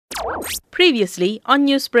Previously on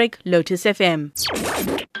Newsbreak Lotus FM.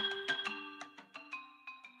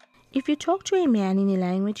 If you talk to a man in a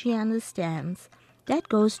language he understands, that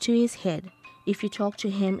goes to his head. If you talk to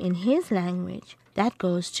him in his language, that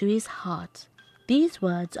goes to his heart. These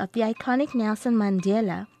words of the iconic Nelson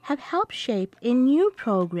Mandela have helped shape a new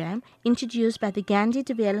program introduced by the Gandhi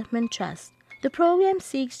Development Trust. The program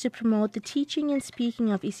seeks to promote the teaching and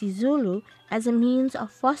speaking of isiZulu as a means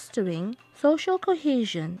of fostering social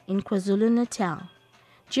cohesion in KwaZulu-Natal.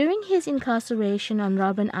 During his incarceration on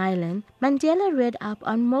Robben Island, Mandela read up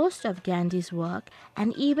on most of Gandhi's work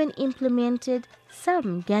and even implemented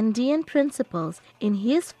some Gandhian principles in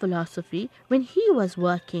his philosophy when he was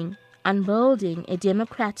working on building a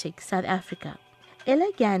democratic South Africa.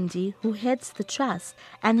 Ella Gandhi, who heads the trust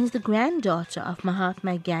and is the granddaughter of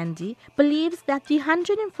Mahatma Gandhi, believes that the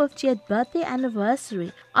 150th birthday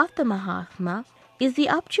anniversary of the Mahatma is the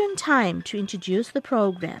opportune time to introduce the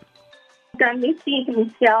program. Gandhi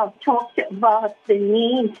himself talked about the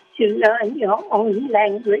need to learn your own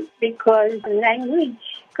language because language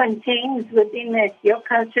contains within it your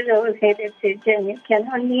cultural heritage, and you can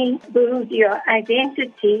only build your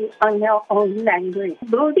identity on your own language.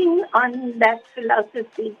 Building on that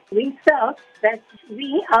philosophy, we felt that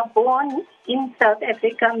we are born in South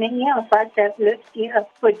Africa. Many of us have lived here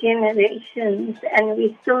for generations and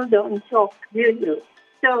we still don't talk Zulu.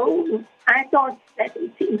 So I thought that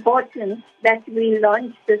it's important that we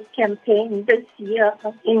launch this campaign this year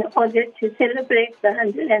in order to celebrate the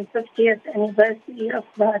 150th anniversary of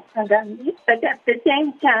Mahatma Gandhi, but at the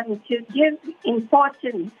same time to give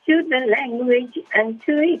importance to the language and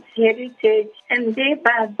to its heritage, and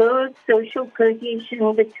thereby build social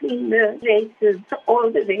cohesion between the races,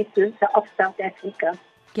 all the races of South Africa.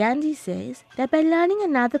 Gandhi says that by learning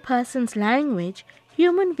another person's language,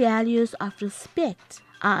 human values of respect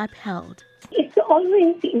are upheld. It's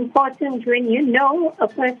always important when you know a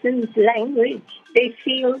person's language, they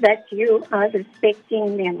feel that you are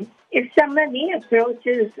respecting them. If somebody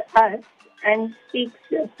approaches us and speaks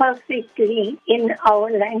perfectly in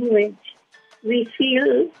our language, we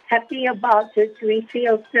feel happy about it, we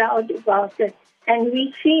feel proud about it, and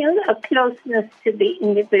we feel a closeness to the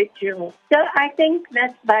individual. So I think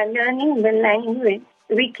that by learning the language,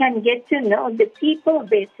 we can get to know the people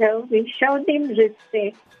better, we show them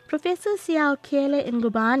respect. Professor Siaukele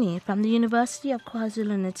Ngubane from the University of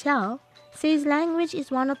KwaZulu-Natal says language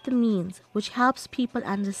is one of the means which helps people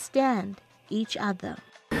understand each other.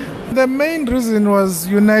 The main reason was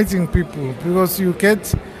uniting people, because you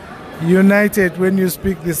get united when you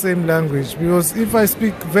speak the same language. Because if I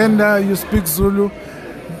speak Venda, you speak Zulu,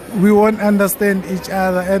 we won't understand each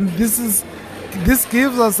other. And this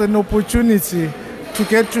gives us an opportunity to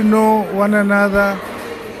get to know one another,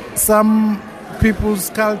 some people's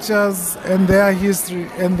cultures and their history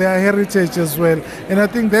and their heritage as well. And I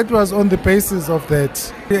think that was on the basis of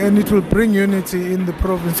that. And it will bring unity in the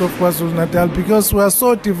province of KwaZulu-Natal, because we are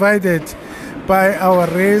so divided by our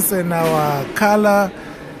race and our color.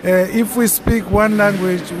 If we speak one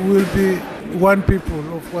language, we will be one people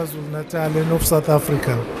of KwaZulu-Natal and of South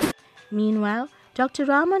Africa. Meanwhile, Dr.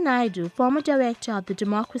 Rama Naidu, former director of the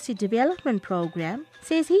Democracy Development Program,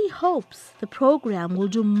 says he hopes the program will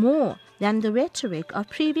do more than the rhetoric of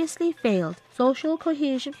previously failed social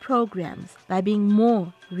cohesion programs by being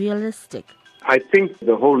more realistic. I think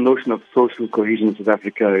the whole notion of social cohesion in South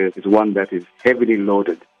Africa is one that is heavily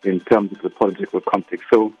loaded in terms of the political context.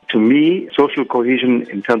 So to me, social cohesion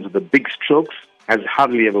in terms of the big strokes has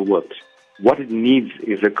hardly ever worked. What it needs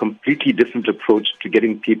is a completely different approach to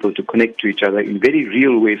getting people to connect to each other in very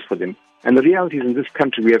real ways for them. And the reality is, in this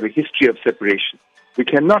country, we have a history of separation. We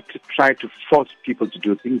cannot try to force people to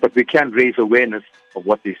do things, but we can raise awareness of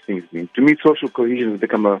what these things mean. To me, social cohesion has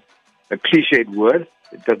become a cliched word.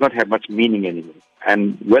 It does not have much meaning anymore.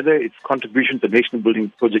 And whether its contribution to the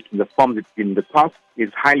nation-building project in the form it's been in the past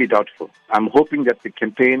is highly doubtful. I'm hoping that the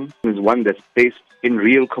campaign is one that's based in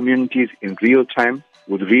real communities, in real time,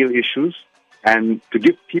 with real issues, and to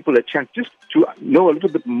give people a chance just to know a little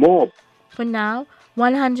bit more. For now,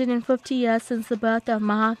 150 years since the birth of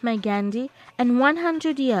Mahatma Gandhi and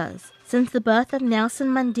 100 years since the birth of Nelson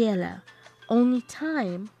Mandela, only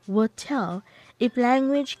time will tell if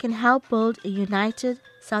language can help build a united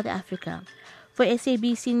South Africa. For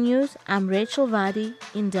SABC News, I'm Rachel Vadi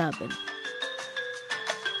in Durban.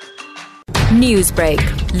 Newsbreak,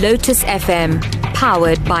 Lotus FM,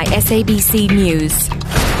 powered by SABC News.